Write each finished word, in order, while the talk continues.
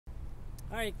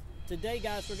Alright, today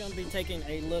guys we're going to be taking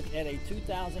a look at a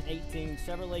 2018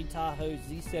 Chevrolet Tahoe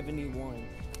Z71.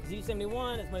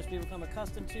 Z71, as most people become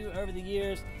accustomed to over the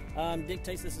years,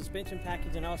 dictates the suspension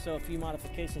package and also a few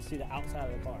modifications to the outside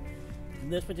of the car. In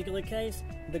this particular case,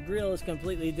 the grille is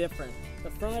completely different.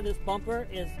 The front of this bumper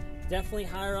is definitely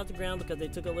higher off the ground because they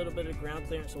took a little bit of ground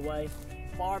clearance away.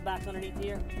 Far back underneath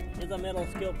here is a metal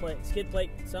skid plate,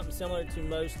 something similar to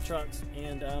most trucks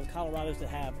and Colorados that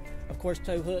have, of course,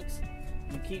 tow hooks.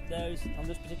 You keep those. On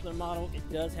this particular model, it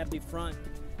does have the front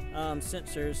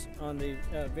sensors on the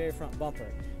very front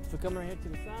bumper. If we come right here to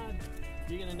the side,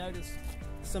 you're going to notice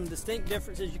some distinct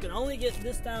differences. You can only get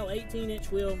this style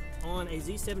 18-inch wheel on a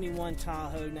Z71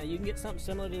 Tahoe. Now, you can get something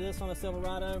similar to this on a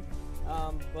Silverado,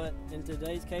 but in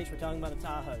today's case, we're talking about a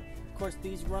Tahoe. Of course,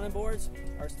 these running boards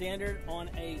are standard on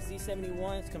a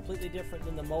Z71. It's completely different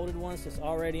than the molded ones that's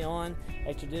already on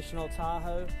a traditional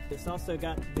Tahoe. It's also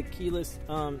got the keyless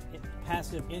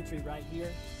passive entry right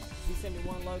here.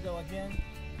 Z71 logo again.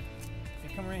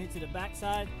 If you come around here to the back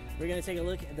side, we're going to take a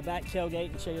look at the back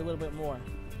tailgate and show you a little bit more.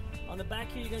 On the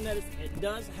back here, you're going to notice it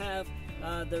does have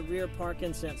the rear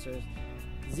parking sensors.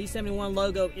 Z71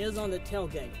 logo is on the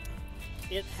tailgate.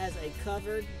 It has a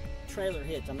covered trailer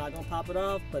hitch. I'm not going to pop it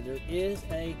off, but there is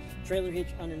a trailer hitch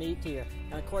underneath here.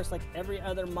 And of course, like every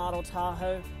other model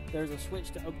Tahoe, there's a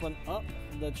switch to open up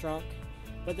the trunk,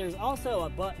 but there's also a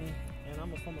button, and I'm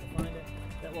going to find it,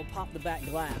 that will pop the back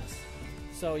glass.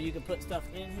 So you can put stuff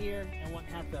in here and won't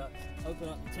have to open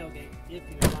up the tailgate if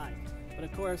you like. But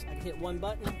of course, I can hit one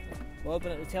button, we'll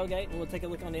open up the tailgate, and we'll take a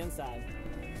look on the inside.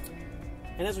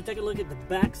 And as we take a look at the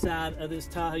back side of this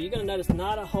Tahoe, you're going to notice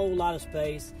not a whole lot of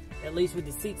space, at least with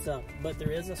the seats up, but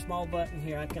there is a small button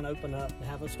here I can open up to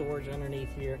have a storage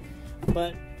underneath here.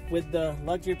 But with the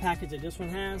luxury package that this one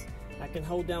has, I can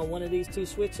hold down one of these two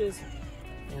switches,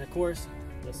 and of course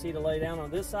the seat will lay down on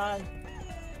this side,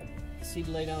 the seat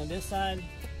will lay down on this side,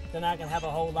 then I can have a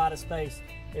whole lot of space.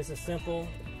 It's as simple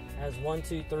as 1,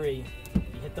 2, 3.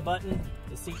 You hit the button,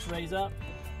 the seats raise up,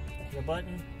 the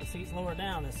button, the seats lower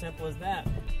down, as simple as that.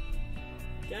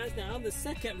 Guys, now on the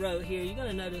second row here, you're going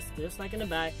to notice, just like in the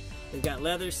back, we've got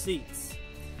leather seats.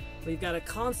 We've got a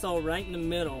console right in the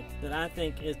middle that I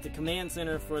think is the command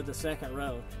center for the second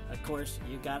row. Of course,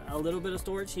 you've got a little bit of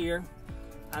storage here.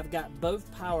 I've got both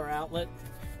power outlet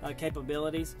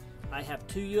capabilities. I have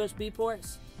 2 USB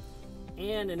ports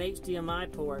and an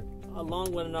HDMI port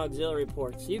along with an auxiliary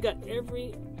port. So you've got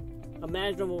every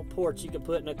imaginable ports you could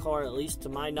put in a car, at least to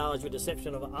my knowledge, with the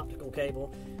exception of an optical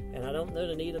cable. And I don't know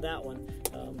the need of that one.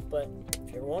 But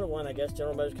if you ever wanted one, I guess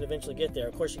General Motors could eventually get there.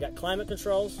 Of course, you got climate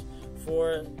controls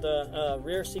for the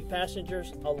rear seat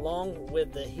passengers, along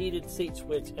with the heated seats,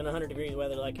 which in 100 degrees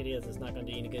weather like it is, it's not going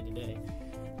to do any good today.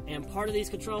 And part of these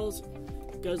controls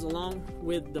goes along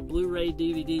with the Blu-ray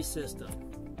DVD system.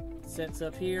 It sets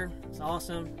up here. It's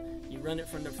awesome. You run it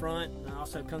from the front, and it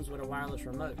also comes with a wireless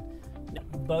remote. Now,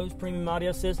 Bose premium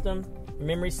audio system,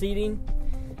 memory seating.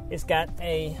 It's got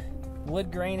a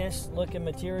wood grainish looking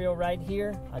material right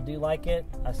here. I do like it.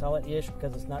 I saw it ish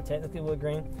because it's not technically wood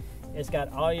grain. It's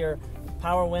got all your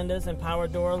power windows and power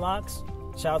door locks,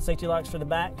 child safety locks for the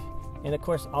back, and of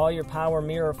course all your power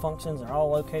mirror functions are all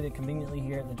located conveniently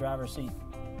here at the driver's seat.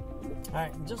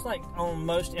 Alright, just like on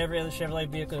most every other Chevrolet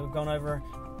vehicle we've gone over,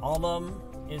 all of them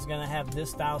is going to have this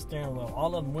style steering wheel.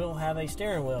 All of them will have a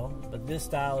steering wheel, but this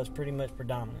style is pretty much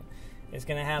predominant. It's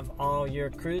going to have all your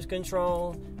cruise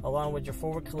control along with your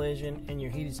forward collision and your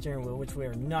heated steering wheel, which we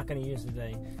are not going to use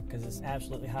today because it's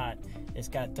absolutely hot. It's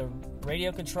got the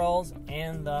radio controls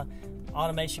and the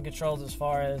automation controls as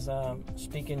far as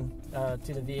speaking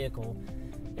to the vehicle.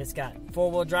 It's got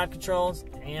four-wheel drive controls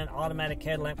and automatic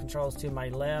headlamp controls to my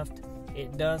left.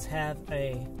 It does have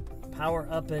a power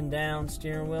up and down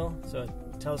steering wheel, so it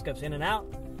telescopes in and out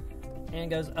and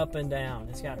goes up and down.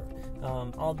 It's got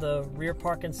all the rear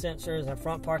parking sensors and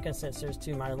front parking sensors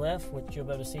to my left, which you'll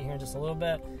be able to see here in just a little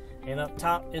bit. And up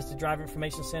top is the driver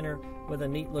information center with a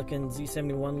neat looking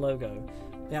Z71 logo.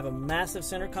 We have a massive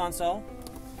center console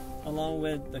along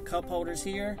with the cup holders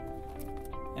here,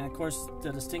 and of course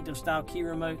the distinctive style key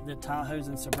remote that Tahoes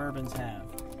and Suburbans have.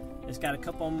 It's got a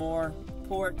couple more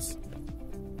ports,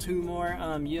 2 more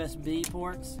USB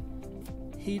ports,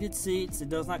 heated seats. It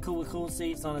does not come with cooled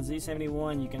seats on a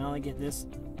Z71. You can only get this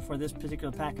for this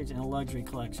particular package in a luxury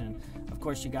collection. Of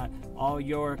course, you got all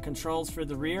your controls for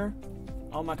the rear,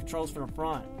 all my controls for the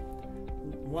front.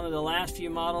 One of the last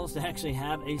few models to actually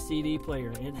have a CD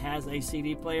player. It has a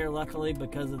CD player, luckily,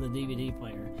 because of the DVD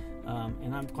player,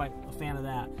 and I'm quite a fan of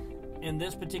that. And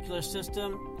this particular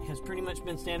system has pretty much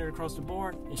been standard across the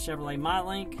board. It's Chevrolet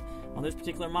MyLink. On this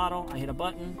particular model, I hit a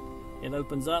button, it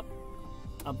opens up,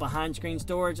 a behind screen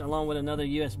storage along with another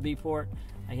USB port.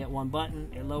 I hit one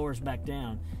button, it lowers back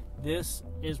down. This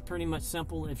is pretty much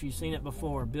simple if you've seen it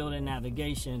before. Built-in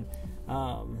navigation.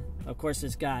 Of course,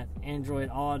 it's got Android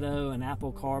Auto and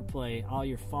Apple CarPlay, all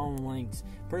your phone links,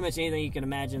 pretty much anything you can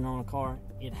imagine on a car,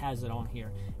 it has it on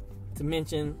here. To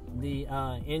mention the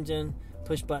engine,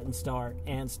 push button start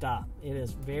and stop. It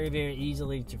is very, very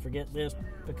easily to forget this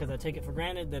because I take it for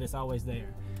granted that it's always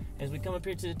there. As we come up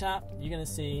here to the top, you're going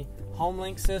to see home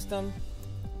link system.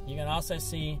 You're going to also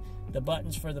see the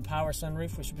buttons for the power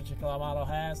sunroof, which this particular model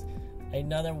has.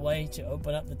 Another way to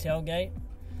open up the tailgate.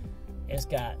 It's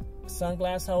got a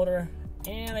sunglass holder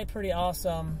and a pretty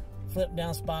awesome flip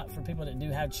down spot for people that do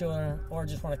have children or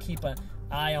just want to keep an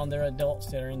eye on their adults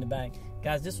that are in the back.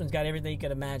 Guys, this one's got everything you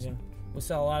could imagine. We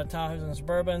sell a lot of Tahoes and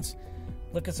Suburbans.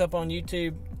 Look us up on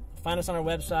YouTube. Find us on our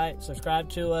website. Subscribe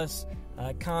to us.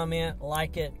 Comment,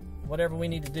 like it. Whatever we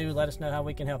need to do, let us know how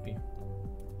we can help you.